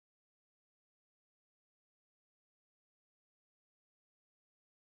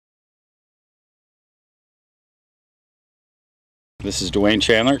This is Dwayne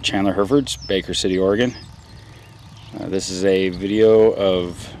Chandler, Chandler Herefords, Baker City, Oregon. This is a video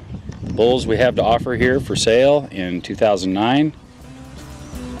of bulls we have to offer here for sale in 2009.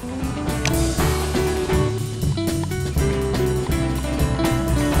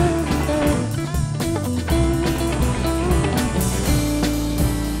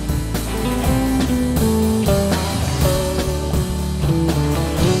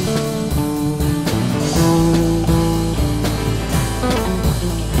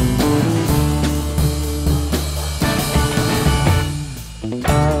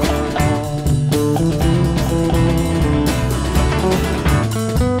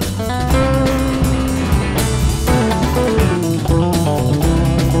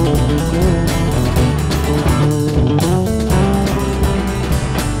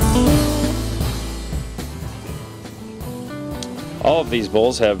 All of these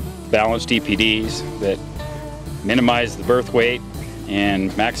bulls have balanced EPDs that minimize the birth weight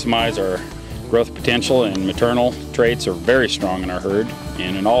and maximize our growth potential, and maternal traits are very strong in our herd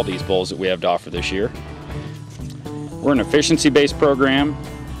and in all these bulls that we have to offer this year. We're an efficiency-based program.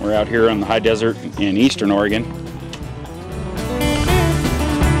 We're out here on the high desert in eastern Oregon.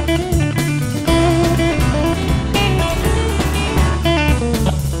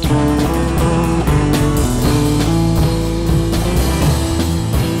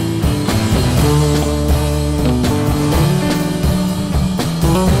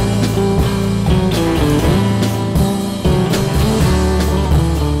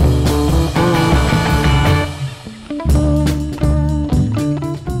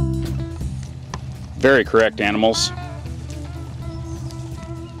 Very correct animals.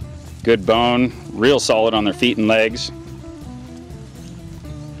 Good bone, real solid on their feet and legs.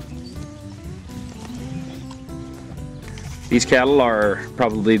 These cattle are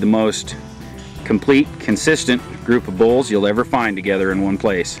probably the most complete, consistent group of bulls you'll ever find together in one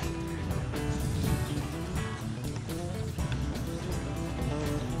place.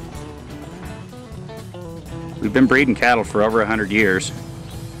 We've been breeding cattle for over 100 years.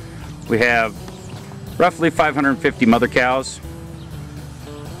 We have roughly 550 mother cows,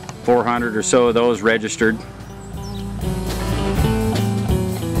 400 or so of those registered.